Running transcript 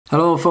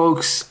Hello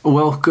folks,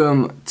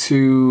 welcome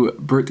to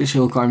British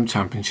Hill Climb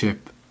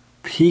Championship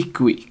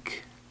Peak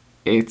Week.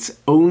 It's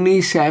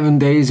only 7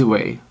 days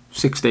away,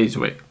 6 days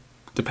away,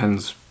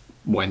 depends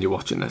when you're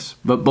watching this.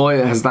 But boy,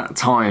 has that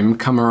time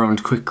come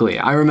around quickly.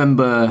 I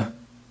remember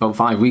about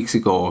 5 weeks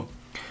ago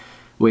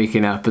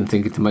waking up and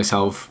thinking to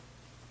myself,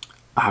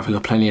 I've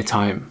got plenty of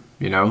time,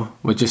 you know?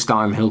 We're just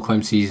starting hill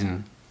climb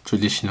season,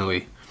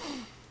 traditionally.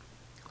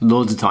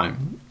 Loads of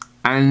time.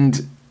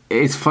 And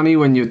it's funny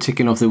when you're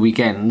ticking off the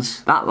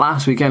weekends, that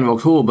last weekend of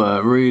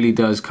October really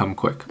does come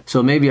quick.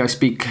 So maybe I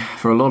speak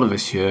for a lot of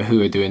us here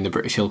who are doing the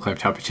British Hill Climb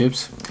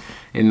Championships,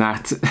 in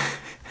that,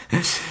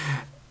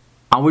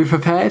 are we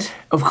prepared?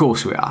 Of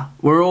course we are.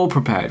 We're all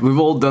prepared. We've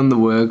all done the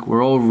work.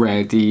 We're all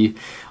ready,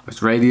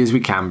 as ready as we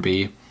can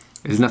be.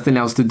 There's nothing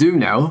else to do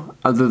now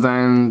other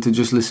than to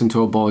just listen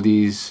to our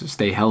bodies,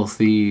 stay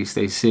healthy,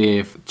 stay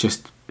safe,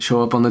 just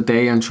show up on the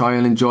day and try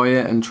and enjoy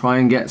it and try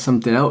and get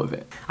something out of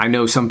it. I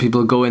know some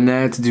people go in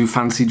there to do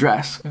fancy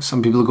dress.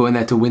 Some people go in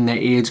there to win their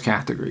age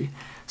category.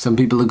 Some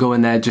people are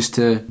going there just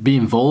to be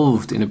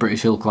involved in a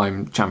British Hill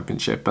Climb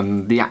Championship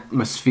and the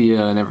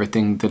atmosphere and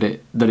everything that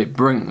it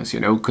brings, you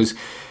know, because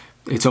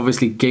it's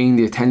obviously gained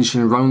the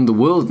attention around the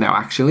world now,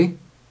 actually,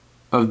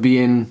 of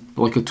being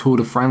like a Tour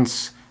de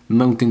France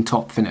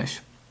mountaintop finish.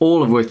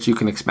 All of which you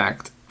can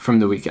expect from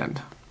the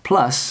weekend.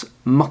 Plus,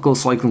 Muckle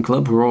Cycling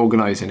Club, who are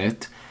organising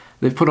it,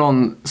 they've put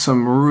on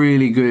some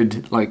really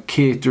good like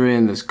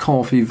catering. There's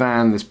coffee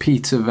van, there's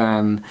pizza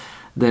van,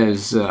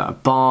 there's a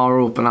bar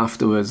open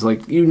afterwards,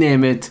 like you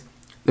name it,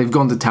 they've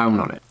gone to town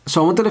on it.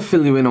 So I wanted to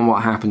fill you in on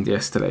what happened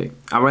yesterday.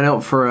 I went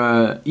out for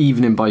an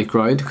evening bike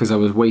ride because I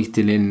was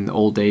waiting in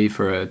all day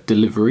for a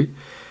delivery.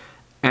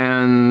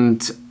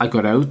 And I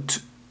got out,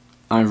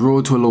 I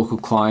rode to a local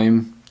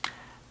climb,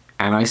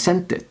 and I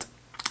sent it.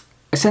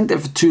 I sent it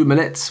for 2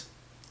 minutes,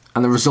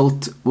 and the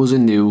result was a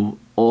new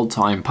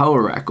all-time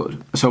power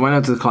record. So I went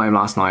out to the climb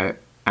last night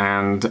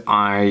and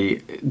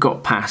I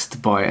got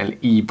passed by an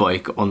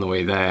e-bike on the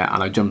way there,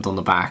 and I jumped on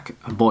the back,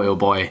 and boy oh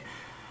boy,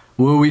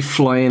 were we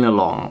flying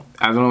along.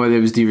 I don't know whether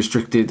it was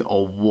de-restricted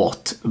or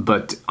what,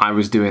 but I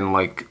was doing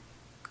like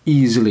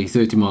easily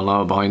 30 mile an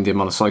hour behind him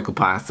on a cycle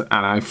path,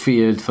 and I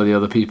feared for the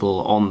other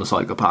people on the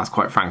cycle path,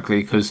 quite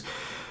frankly, because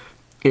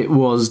it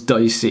was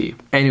dicey.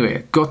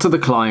 Anyway, got to the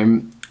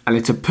climb, and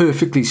it's a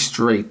perfectly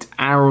straight,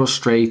 arrow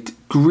straight,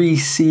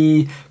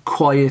 greasy,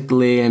 quiet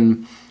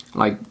lane,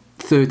 like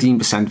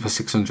 13% for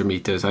 600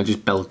 meters. I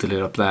just belted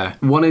it up there.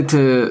 Wanted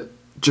to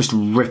just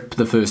rip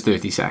the first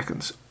 30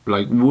 seconds.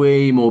 Like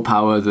way more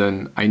power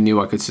than I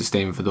knew I could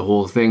sustain for the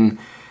whole thing.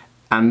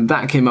 And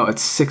that came out at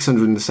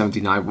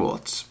 679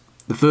 watts.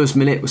 The first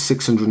minute was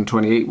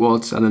 628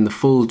 watts, and then the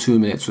full 2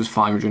 minutes was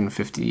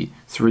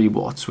 553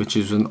 watts, which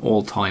is an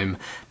all-time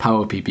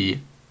power PB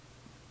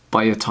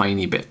by a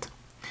tiny bit.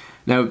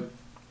 Now,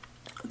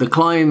 the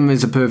climb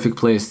is a perfect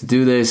place to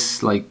do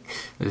this. Like,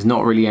 there's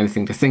not really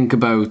anything to think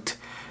about.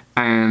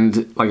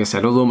 And like I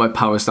said, although my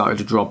power started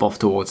to drop off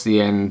towards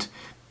the end,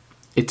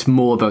 it's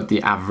more about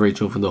the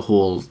average over the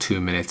whole 2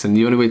 minutes. And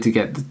the only way to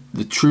get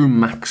the true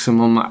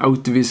maximum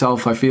out of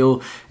yourself, I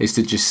feel, is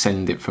to just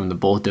send it from the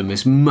bottom.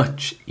 It's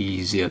much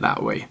easier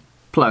that way.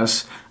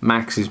 Plus,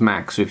 max is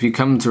max. So if you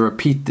come to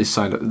repeat this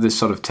sort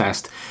of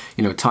test,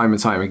 you know, time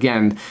and time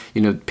again,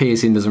 you know,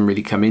 pacing doesn't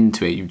really come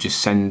into it. You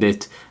just send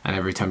it, and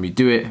every time you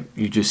do it,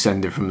 you just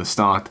send it from the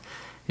start.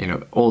 You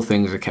know, all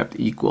things are kept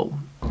equal.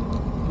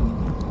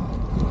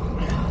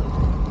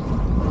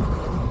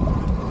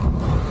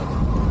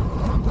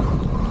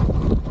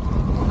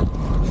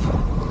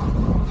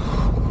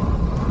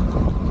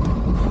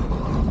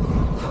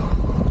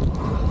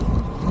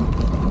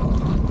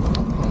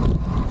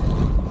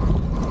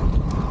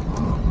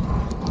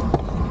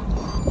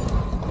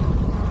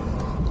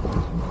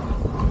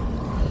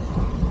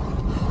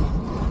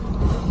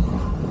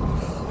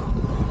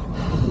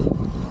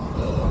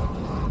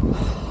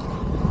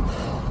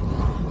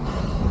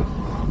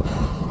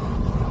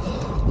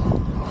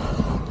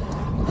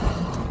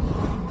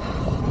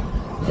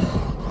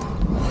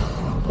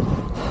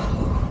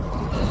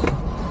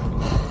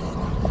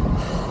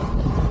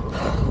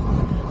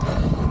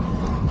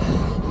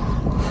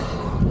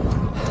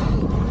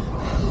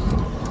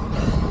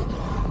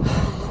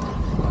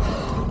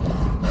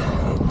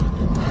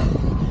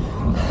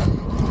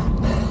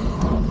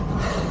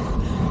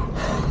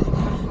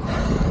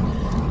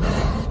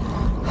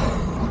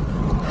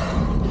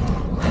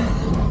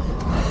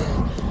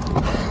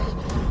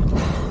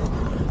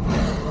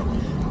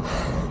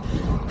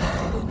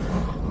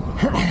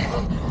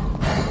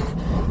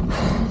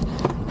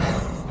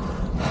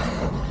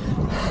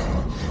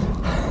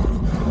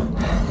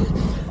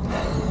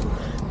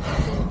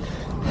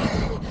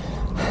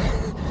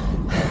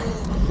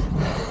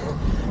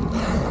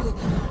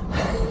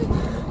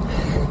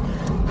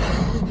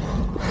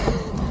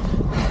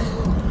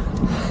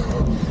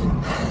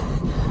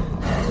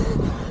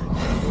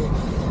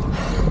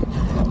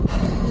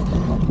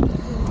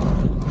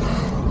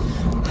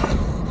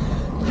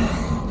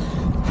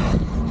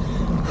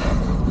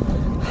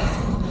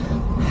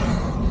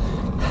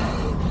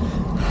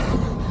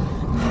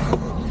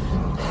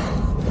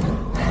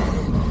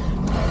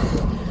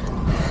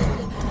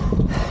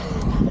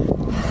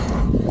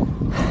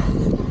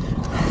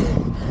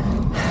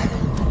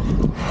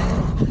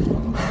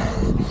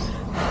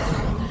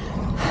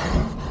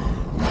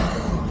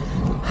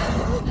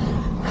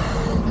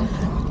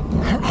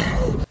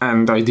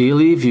 And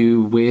ideally, if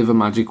you wave a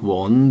magic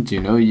wand,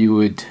 you know, you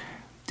would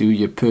do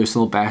your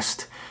personal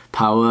best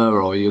power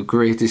or your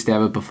greatest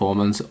ever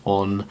performance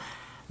on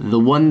the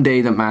one day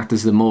that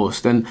matters the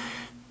most. And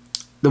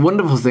the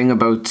wonderful thing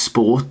about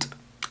sport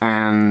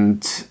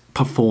and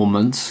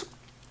performance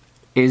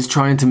is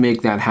trying to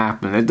make that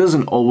happen. It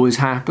doesn't always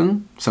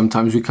happen.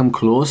 Sometimes we come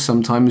close,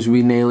 sometimes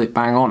we nail it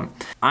bang on.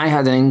 I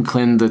had an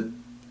inkling that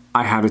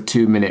I had a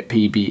 2-minute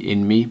PB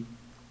in me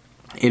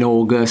in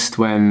August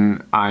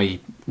when I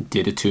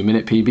did a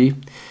 2-minute PB.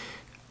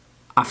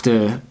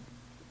 After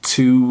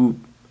 2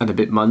 and a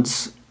bit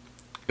months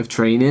of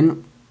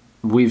training,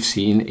 we've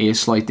seen a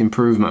slight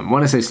improvement.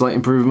 When I say slight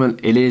improvement,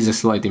 it is a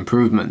slight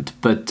improvement,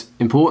 but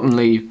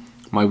importantly,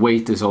 my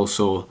weight has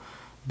also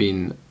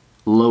been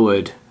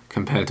lowered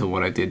compared to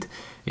what I did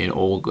in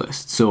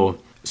August. So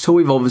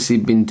we've obviously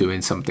been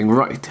doing something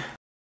right.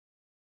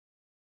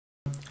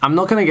 I'm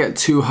not going to get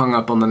too hung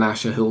up on the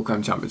National Hill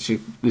Climb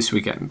Championship this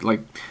weekend.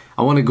 Like,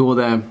 I want to go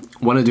there,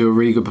 want to do a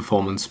really good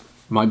performance,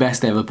 my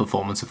best ever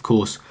performance, of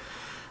course,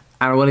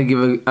 and I want to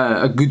give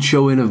a good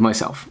showing of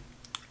myself.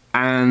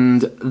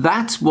 And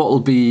that's what I'll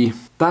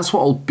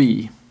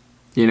be,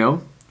 you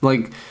know?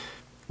 Like,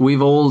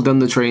 we've all done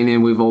the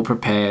training, we've all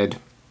prepared,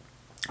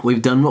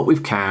 we've done what we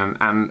can,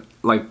 and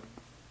like,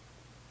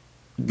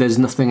 there's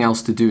nothing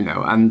else to do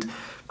now. And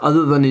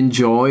other than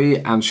enjoy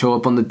and show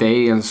up on the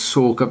day and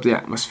soak up the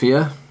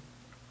atmosphere,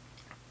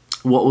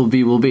 what will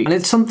be will be. And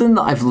it's something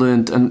that I've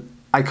learned and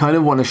I kind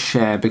of want to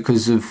share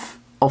because of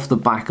off the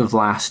back of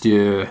last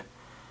year,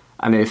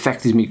 and it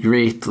affected me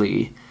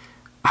greatly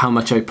how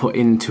much I put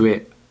into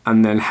it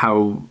and then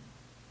how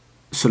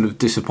sort of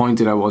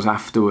disappointed I was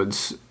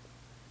afterwards.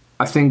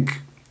 I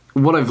think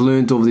what I've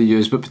learned over the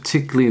years, but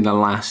particularly in the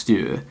last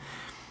year,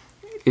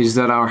 is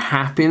that our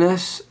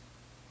happiness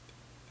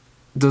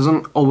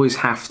doesn't always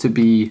have to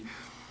be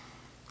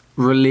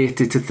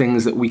related to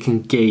things that we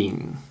can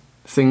gain,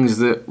 things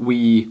that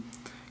we,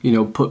 you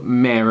know, put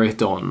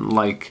merit on.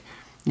 Like,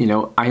 you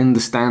know, I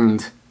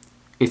understand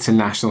it's a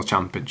national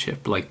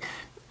championship. Like,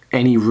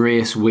 any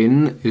race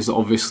win is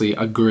obviously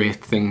a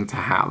great thing to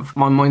have.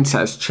 My mindset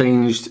has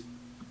changed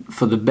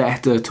for the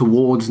better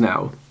towards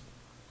now,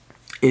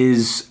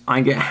 is I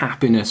get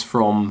happiness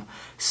from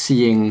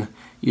seeing,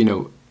 you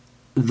know,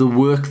 the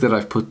work that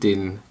I've put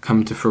in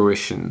come to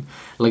fruition.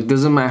 Like,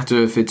 doesn't matter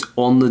if it's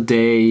on the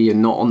day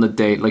and not on the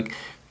day. Like,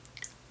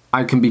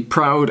 I can be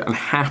proud and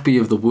happy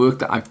of the work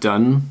that I've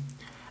done,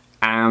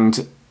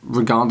 and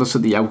regardless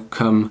of the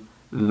outcome,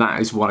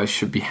 that is what I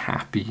should be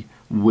happy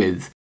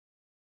with.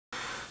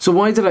 So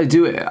why did I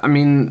do it? I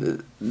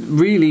mean,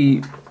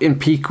 really, in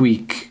peak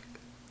week,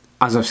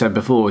 as I've said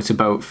before, it's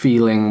about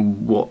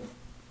feeling what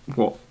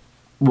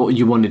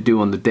you want to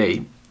do on the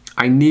day.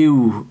 I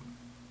knew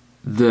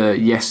the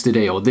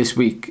yesterday or this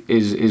week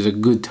is a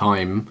good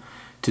time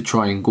to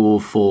try and go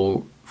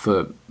for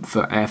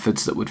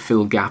efforts that would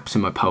fill gaps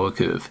in my power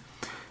curve,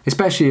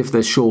 especially if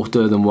they're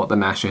shorter than what the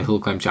National Hill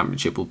Climb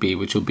Championship will be,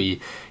 which will be,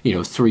 you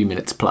know, 3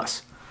 minutes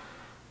plus.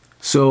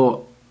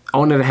 So I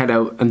wanted to head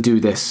out and do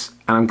this,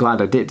 and I'm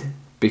glad I did,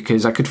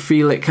 because I could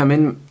feel it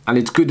coming, and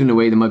it's good in a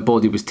way that my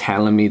body was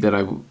telling me that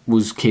I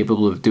was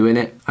capable of doing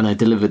it, and I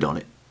delivered on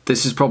it.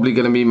 This is probably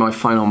going to be my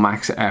final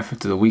max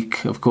effort of the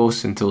week, of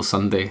course, until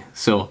Sunday.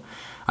 So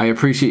I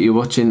appreciate you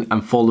watching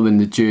and following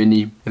the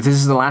journey. If this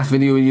is the last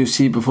video you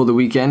see before the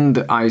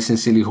weekend, I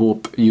sincerely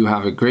hope you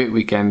have a great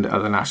weekend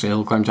at the National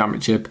Hill Climb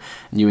Championship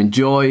and you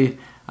enjoy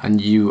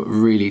and you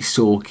really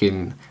soak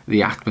in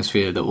the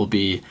atmosphere that will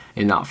be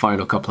in that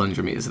final couple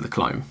hundred meters of the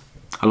climb.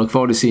 I look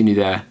forward to seeing you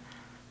there.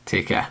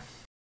 Take care.